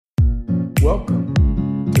Welcome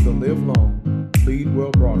to the Live Long, Lead Well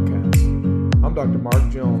broadcast. I'm Dr. Mark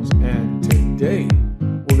Jones, and today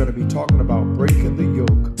we're going to be talking about breaking the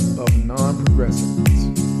yoke of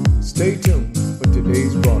non-progressiveness. Stay tuned for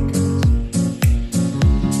today's broadcast.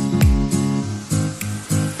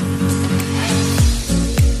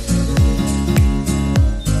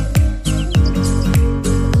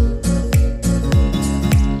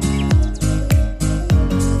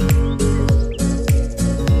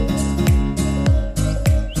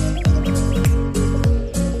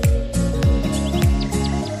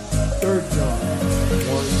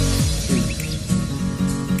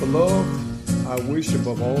 Beloved, I wish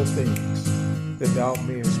above all things that thou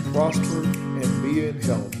mayest prosper and be in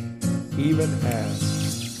health, even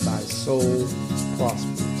as thy soul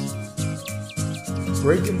prospers.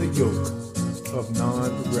 Breaking the yoke of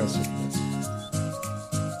non-progressiveness.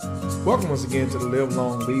 Welcome once again to the Live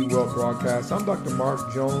Long, Lead Well broadcast. I'm Dr.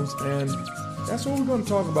 Mark Jones, and that's what we're going to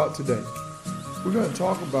talk about today. We're going to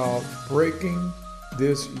talk about breaking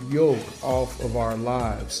this yoke off of our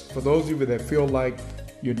lives. For those of you that feel like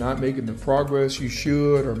you're not making the progress you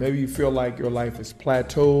should, or maybe you feel like your life is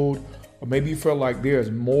plateaued, or maybe you feel like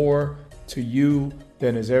there's more to you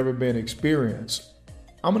than has ever been experienced,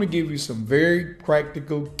 I'm going to give you some very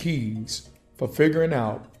practical keys for figuring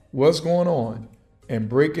out what's going on and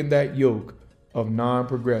breaking that yoke of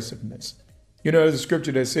non-progressiveness. You know, there's a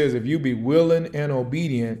scripture that says, if you be willing and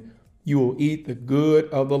obedient, you will eat the good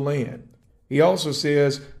of the land. He also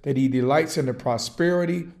says that he delights in the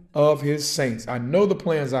prosperity of his saints. I know the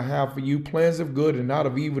plans I have for you, plans of good and not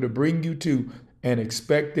of evil, to bring you to an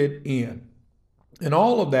expected end. And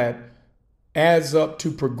all of that adds up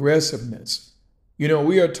to progressiveness. You know,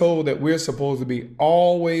 we are told that we're supposed to be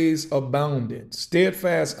always abounding,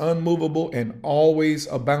 steadfast, unmovable, and always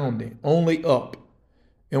abounding, only up.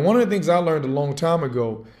 And one of the things I learned a long time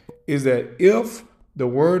ago is that if the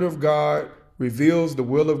word of God reveals the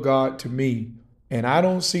will of God to me, and I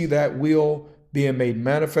don't see that will being made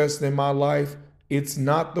manifest in my life, it's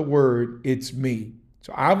not the word, it's me.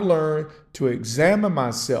 So I've learned to examine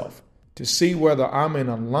myself to see whether I'm in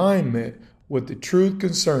alignment with the truth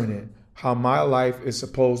concerning how my life is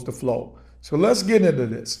supposed to flow. So let's get into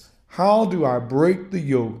this. How do I break the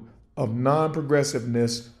yoke of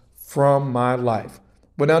non-progressiveness from my life?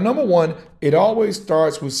 But now, number one, it always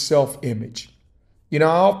starts with self-image. You know,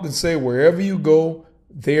 I often say, wherever you go,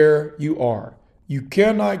 there you are. You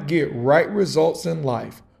cannot get right results in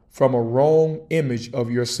life from a wrong image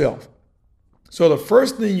of yourself. So the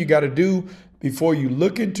first thing you got to do before you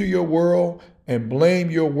look into your world and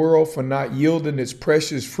blame your world for not yielding its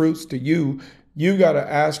precious fruits to you, you got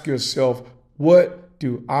to ask yourself, what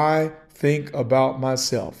do I think about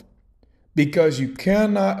myself? Because you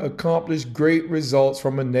cannot accomplish great results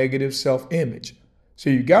from a negative self-image. So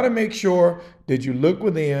you got to make sure that you look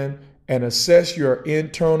within and assess your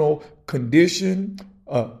internal condition,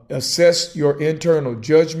 assess your internal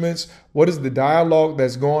judgments. What is the dialogue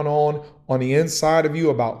that's going on the inside of you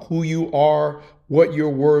about who you are, what you're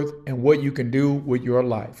worth, and what you can do with your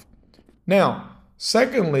life? Now,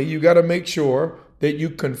 secondly, you got to make sure that you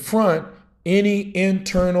confront any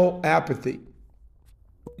internal apathy.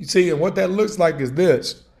 You see, and what that looks like is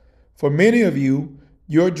this. For many of you,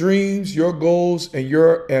 your dreams, your goals, and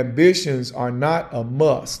your ambitions are not a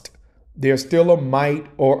must. They're still a might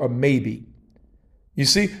or a maybe. You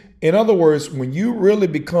see, in other words, when you really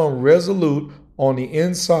become resolute on the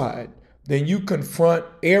inside, then you confront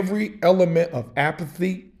every element of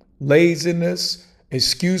apathy, laziness,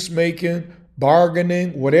 excuse making,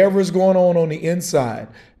 bargaining, whatever is going on the inside.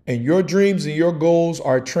 And your dreams and your goals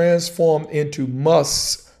are transformed into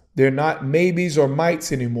musts. They're not maybes or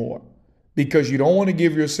mights anymore, because you don't want to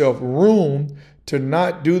give yourself room to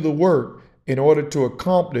not do the work in order to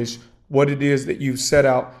accomplish what it is that you've set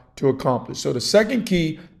out to accomplish. So the second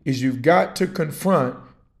key is you've got to confront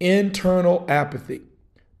internal apathy.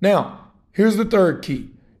 Now, here's the third key.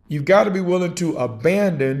 You've got to be willing to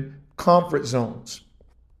abandon comfort zones.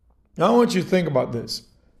 Now, I want you to think about this.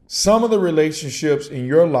 Some of the relationships in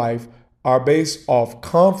your life are based off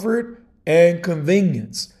comfort and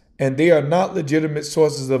convenience, and they are not legitimate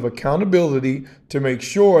sources of accountability to make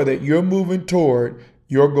sure that you're moving toward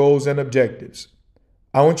your goals and objectives.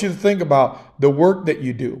 I want you to think about the work that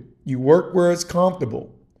you do. You work where it's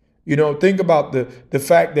comfortable. You know, think about the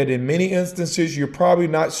fact that in many instances, you're probably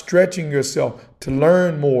not stretching yourself to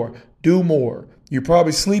learn more, do more. You're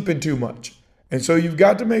probably sleeping too much. And so you've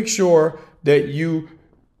got to make sure that you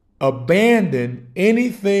abandon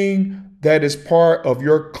anything that is part of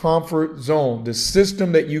your comfort zone. The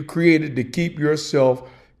system that you created to keep yourself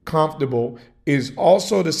comfortable is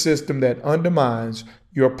also the system that undermines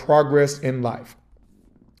your progress in life.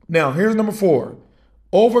 Now, here's number 4.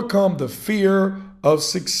 Overcome the fear of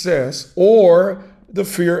success or the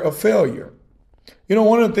fear of failure.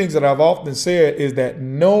 One of the things that I've often said is that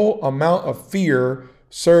no amount of fear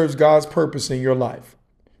serves God's purpose in your life.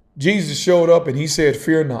 Jesus showed up and he said,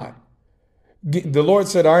 fear not. The Lord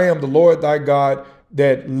said, I am the Lord thy God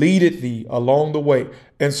that leadeth thee along the way.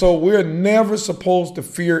 And so we're never supposed to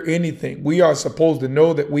fear anything. We are supposed to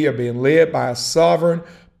know that we are being led by a sovereign,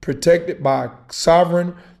 protected by a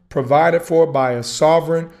sovereign, provided for by a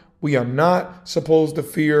sovereign. We are not supposed to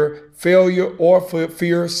fear failure or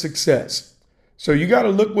fear success. So you got to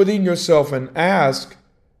look within yourself and ask,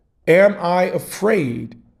 am I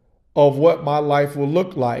afraid of what my life will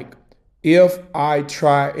look like if I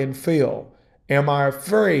try and fail? Am I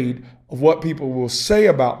afraid of what people will say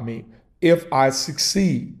about me if I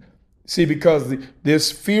succeed? See, because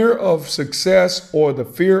this fear of success or the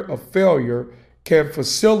fear of failure can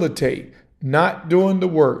facilitate not doing the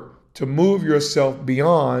work to move yourself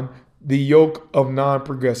beyond the yoke of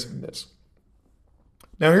non-progressiveness.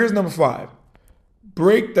 Now, here's number 5.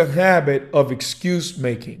 Break the habit of excuse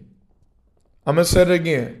making. I'm going to say it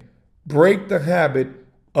again. Break the habit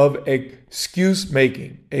of excuse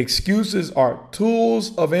making. Excuses are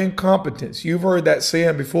tools of incompetence. You've heard that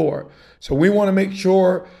saying before. So we want to make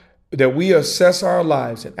sure that we assess our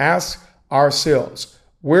lives and ask ourselves,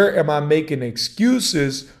 where am I making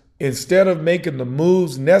excuses instead of making the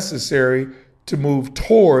moves necessary to move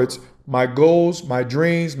towards my goals, my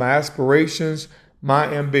dreams, my aspirations, my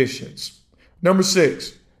ambitions? Number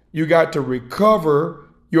 6, you got to recover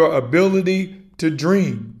your ability to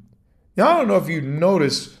dream. Now, I don't know if you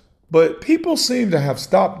noticed, but people seem to have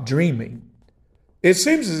stopped dreaming. It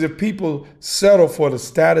seems as if people settle for the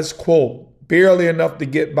status quo, barely enough to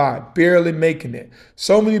get by, barely making it.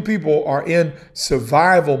 So many people are in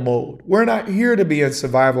survival mode. We're not here to be in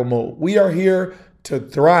survival mode. We are here to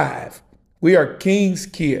thrive. We are king's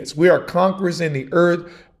kids. We are conquerors in the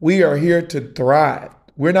earth. We are here to thrive.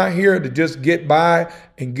 We're not here to just get by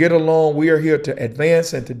and get along. We are here to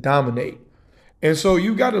advance and to dominate. And so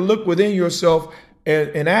you got to look within yourself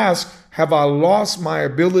and ask, have I lost my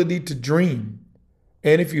ability to dream?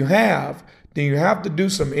 And if you have, then you have to do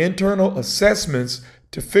some internal assessments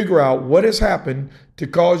to figure out what has happened to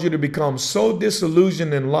cause you to become so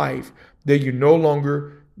disillusioned in life that you no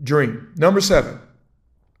longer dream. Number 7,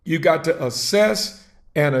 you got to assess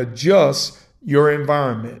and adjust your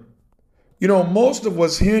environment. Most of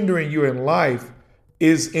what's hindering you in life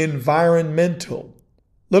is environmental.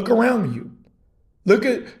 Look around you. Look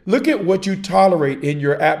at what you tolerate in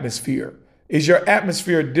your atmosphere. Is your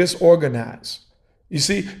atmosphere disorganized? You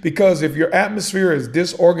see, because if your atmosphere is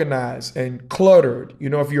disorganized and cluttered,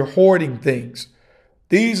 if you're hoarding things,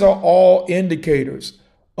 these are all indicators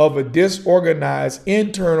of a disorganized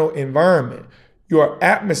internal environment. Your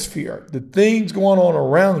atmosphere, the things going on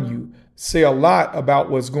around you, say a lot about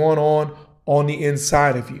what's going on the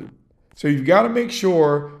inside of you. So you've got to make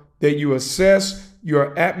sure that you assess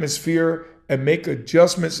your atmosphere and make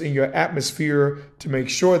adjustments in your atmosphere to make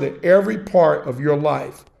sure that every part of your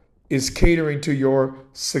life is catering to your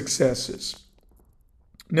successes.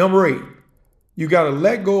 Number 8, you got to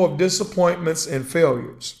let go of disappointments and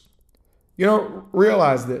failures.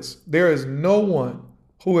 Realize this. There is no one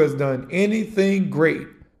who has done anything great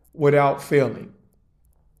without failing.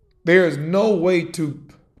 There is no way to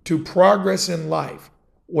progress in life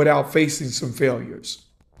without facing some failures.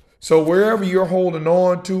 So wherever you're holding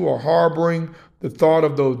on to or harboring the thought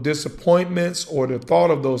of those disappointments or the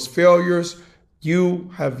thought of those failures,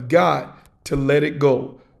 you have got to let it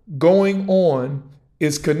go. Going on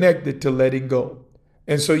is connected to letting go.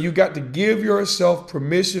 And so you got to give yourself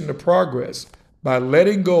permission to progress by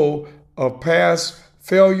letting go of past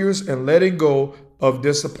failures and letting go of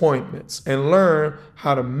disappointments and learn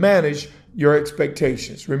how to manage your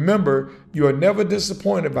expectations. Remember, you are never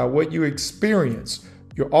disappointed by what you experience.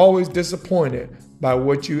 You're always disappointed by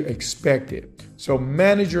what you expected. So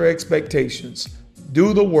manage your expectations,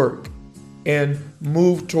 do the work, and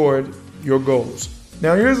move toward your goals.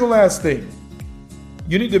 Now, here's the last thing.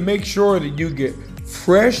 You need to make sure that you get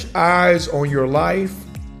fresh eyes on your life.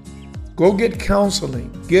 Go get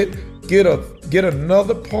counseling. Get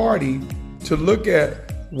another party to look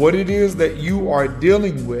at what it is that you are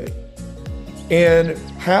dealing with and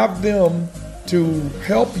have them to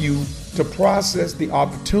help you to process the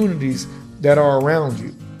opportunities that are around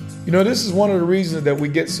you. This is one of the reasons that we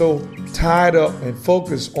get so tied up and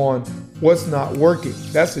focused on what's not working.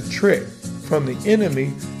 That's a trick from the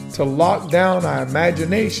enemy to lock down our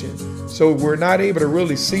imagination so we're not able to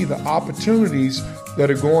really see the opportunities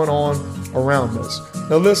that are going on around us.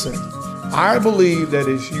 Now listen, I believe that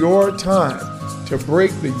it's your time to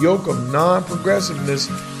break the yoke of non-progressiveness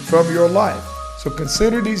from your life. So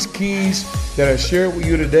consider these keys that I shared with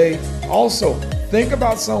you today. Also, think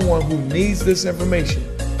about someone who needs this information.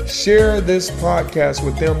 Share this podcast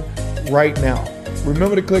with them right now.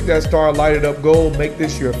 Remember to click that star lighted up gold. Make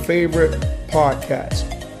this your favorite podcast.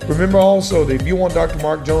 Remember also that if you want Dr.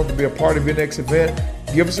 Mark Jones to be a part of your next event,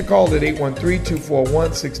 give us a call at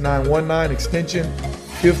 813-241-6919, extension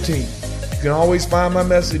 15. You can always find my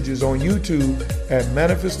messages on YouTube at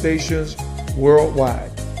Manifestations Worldwide.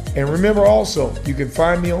 And remember also, you can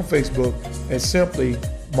find me on Facebook as simply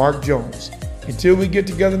Mark Jones. Until we get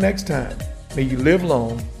together next time, may you live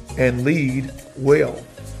long and lead well.